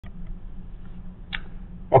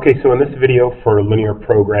Okay, so in this video for linear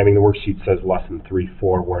programming, the worksheet says lesson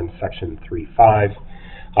 3.4. We're in section 3.5.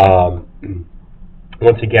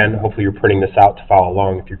 Once again, hopefully you're printing this out to follow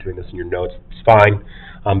along. If you're doing this in your notes, it's fine.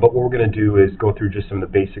 But what we're going to do is go through just some of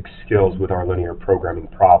the basic skills with our linear programming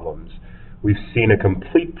problems. We've seen a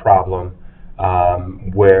complete problem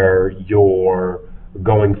where you're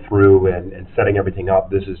going through and setting everything up.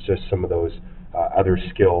 This is just some of those other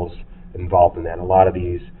skills involved in that. A lot of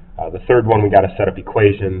these, the third one, we got to set up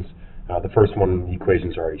equations. The first one, the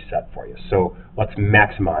equations are already set for you. So let's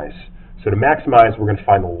maximize. So to maximize, we're going to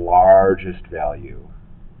find the largest value.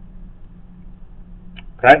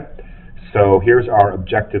 Okay? So here's our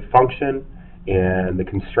objective function, and the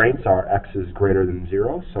constraints are x is greater than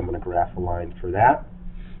 0, so I'm going to graph a line for that.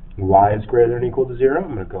 Y is greater than or equal to 0.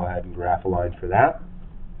 I'm going to go ahead and graph a line for that.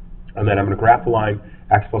 And then I'm going to graph a line,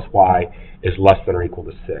 x plus y is less than or equal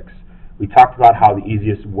to 6. We talked about how the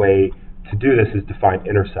easiest way to do this is to find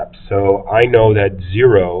intercepts. So I know that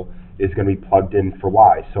 0 is going to be plugged in for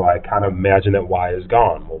y, so I kind of imagine that y is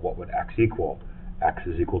gone. Well, what would x equal? X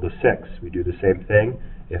is equal to 6. We do the same thing.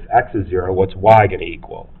 If x is 0, what's y going to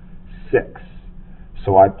equal? 6.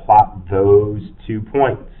 So I plot those 2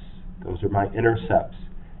 points. Those are my intercepts,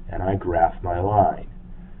 and I graph my line.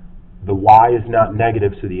 The y is not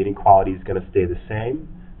negative, so the inequality is going to stay the same.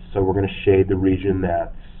 So we're going to shade the region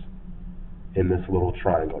that's in this little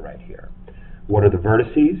triangle right here. What are the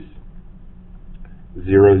vertices?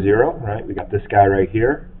 0, 0, right? We got this guy right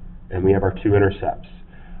here, and we have our 2 intercepts.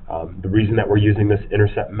 The reason that we're using this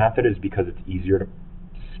intercept method is because it's easier to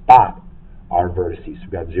spot our vertices.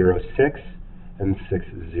 We've got 0, 6, and 6,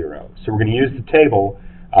 0. So we're going to use the table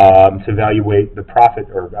to evaluate the profit,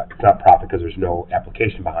 or it's not profit because there's no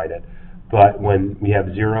application behind it, but when we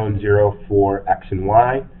have 0 and 0 for x and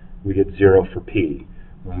y, we get 0 for p.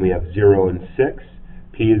 When we have 0 and 6,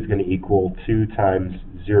 p is going to equal 2 times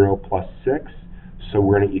 0 plus 6, so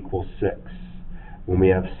we're going to equal 6. When we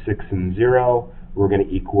have 6 and 0, we're going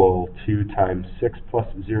to equal 2 times 6 plus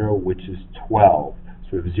 0, which is 12.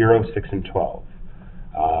 So we have 0, 6, and 12.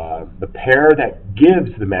 The pair that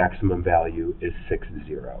gives the maximum value is 6,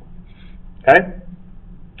 0. Okay?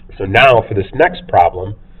 So now for this next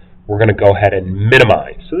problem, we're going to go ahead and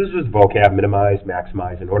minimize. So this is vocab, minimize,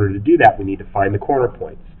 maximize. In order to do that, we need to find the corner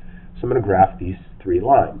points. So I'm going to graph these 3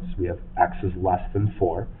 lines. We have x is less than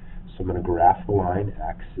 4. So I'm going to graph the line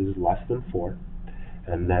x is less than 4.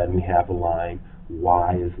 And then we have a line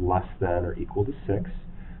y is less than or equal to 6.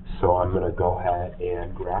 So I'm going to go ahead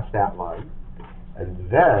and graph that line. And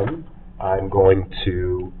then I'm going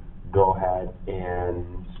to go ahead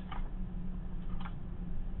and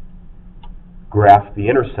graph the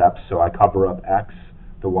intercepts. So I cover up x,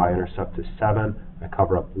 the y-intercept is 7. I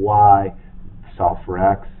cover up y, solve for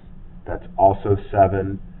x, that's also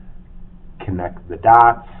 7. Connect the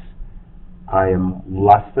dots. I am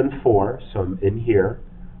less than 4, so I'm in here.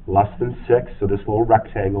 Less than 6, so this little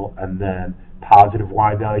rectangle, and then positive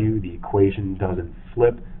y value, the equation doesn't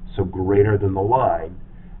flip, so greater than the line,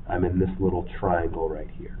 I'm in this little triangle right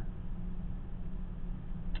here.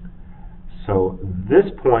 So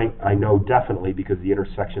this point I know definitely because the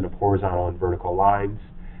intersection of horizontal and vertical lines,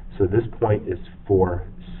 so this point is 4,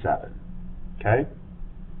 7. Okay?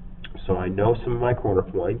 So I know some of my corner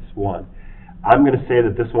points. 1. I'm going to say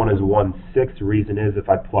that this one is 1, 6. The reason is if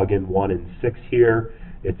I plug in 1 and 6 here,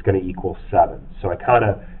 it's going to equal 7. So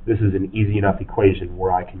this is an easy enough equation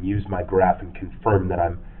where I can use my graph and confirm that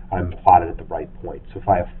I'm plotted at the right point. So if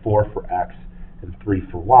I have 4 for x and 3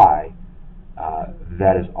 for y,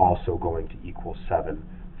 that is also going to equal 7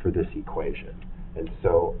 for this equation. And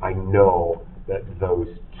so I know that those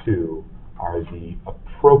 2 are the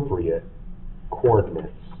appropriate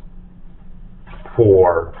coordinates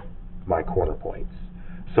for my corner points.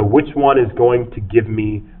 So which one is going to give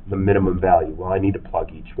me the minimum value? Well, I need to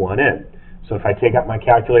plug each one in. So if I take out my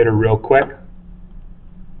calculator real quick,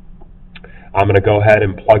 I'm going to go ahead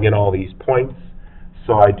and plug in all these points.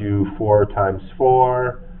 So I do 4 times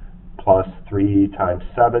 4 plus 3 times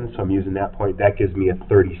 7. So I'm using that point. That gives me a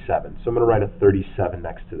 37. So I'm going to write a 37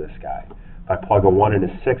 next to this guy. If I plug a 1 and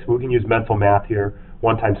a 6, we can use mental math here.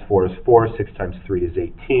 1 times 4 is 4. 6 times 3 is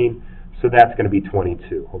 18. So that's going to be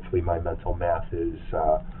 22. Hopefully my mental math is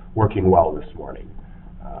working well this morning.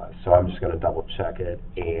 So I'm just going to double check it,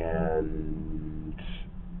 and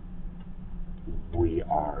we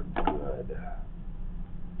are good.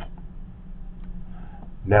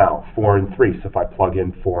 Now, 4 and 3. So if I plug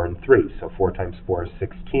in 4 and 3, so 4 times 4 is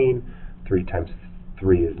 16. 3 times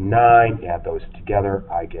 3 is 9. Add those together,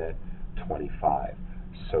 I get 25.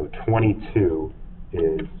 So 22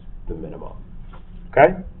 is the minimum.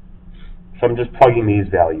 Okay? So I'm just plugging these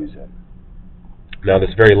values in. Now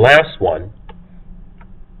this very last one,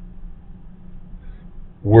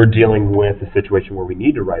 we're dealing with a situation where we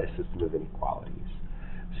need to write a system of inequalities.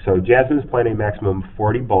 So Jasmine is planting a maximum of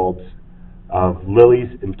 40 bulbs of lilies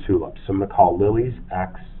and tulips. So I'm going to call lilies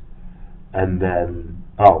X, and then,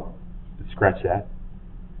 oh, scratch that.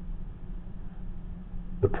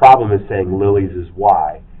 The problem is saying lilies is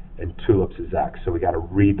Y and tulips is X, so we got to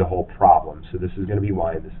read the whole problem. So this is going to be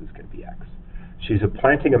Y and this is going to be X. She's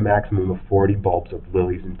planting a maximum of 40 bulbs of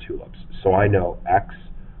lilies and tulips. So I know X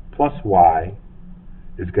plus Y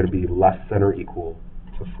is going to be less than or equal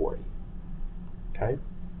to 40. Okay?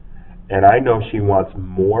 And I know she wants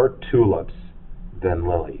more tulips than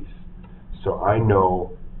lilies. So I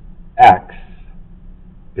know X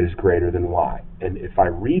is greater than Y. And if I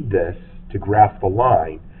read this to graph the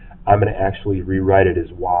line, I'm going to actually rewrite it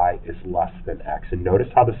as Y is less than X. And notice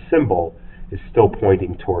how the symbol is still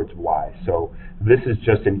pointing towards Y. So this is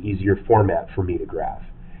just an easier format for me to graph.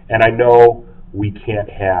 And I know we can't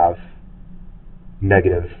have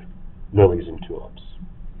negative lilies and tulips.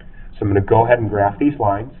 So I'm going to go ahead and graph these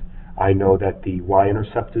lines. I know that the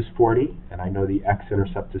y-intercept is 40, and I know the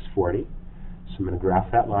x-intercept is 40. So I'm going to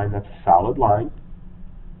graph that line. That's a solid line.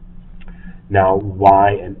 Now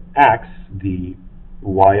y and x, the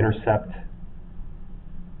y-intercept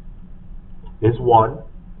is 1,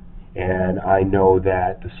 and I know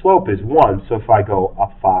that the slope is 1, so if I go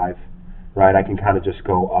up 5, right, I can kind of just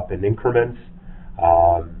go up in increments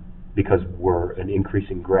because we're an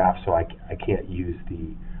increasing graph, so I can't use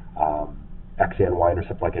the x and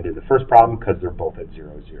y-intercept like I did the first problem because they're both at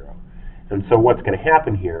 0, 0. And so what's going to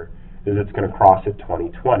happen here is it's going to cross at 20,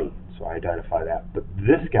 20. So I identify that. But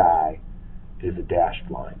this guy is a dashed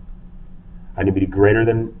line. I need to be greater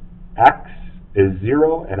than x is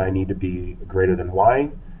 0, and I need to be greater than y.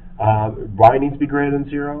 Y needs to be greater than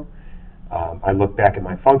 0. I look back at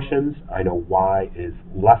my functions. I know y is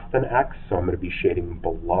less than x, so I'm going to be shading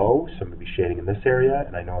below. So I'm going to be shading in this area,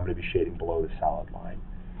 and I know I'm going to be shading below the solid line.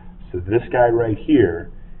 So this guy right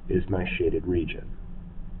here is my shaded region.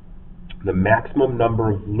 The maximum number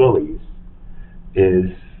of lilies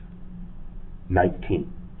is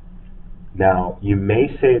 19. Now, you may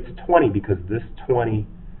say it's 20 because this point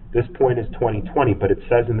is 20, 20, but it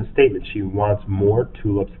says in the statement she wants more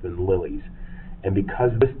tulips than lilies. And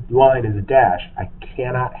because this line is a dash, I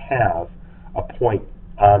cannot have a point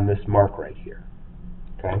on this mark right here.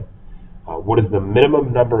 Okay? What is the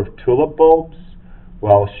minimum number of tulip bulbs?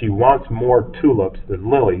 Well, she wants more tulips than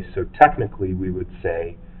lilies, so technically we would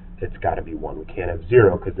say it's got to be 1. We can't have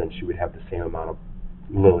 0 because then she would have the same amount of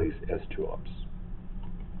lilies as tulips.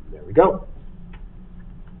 There we go.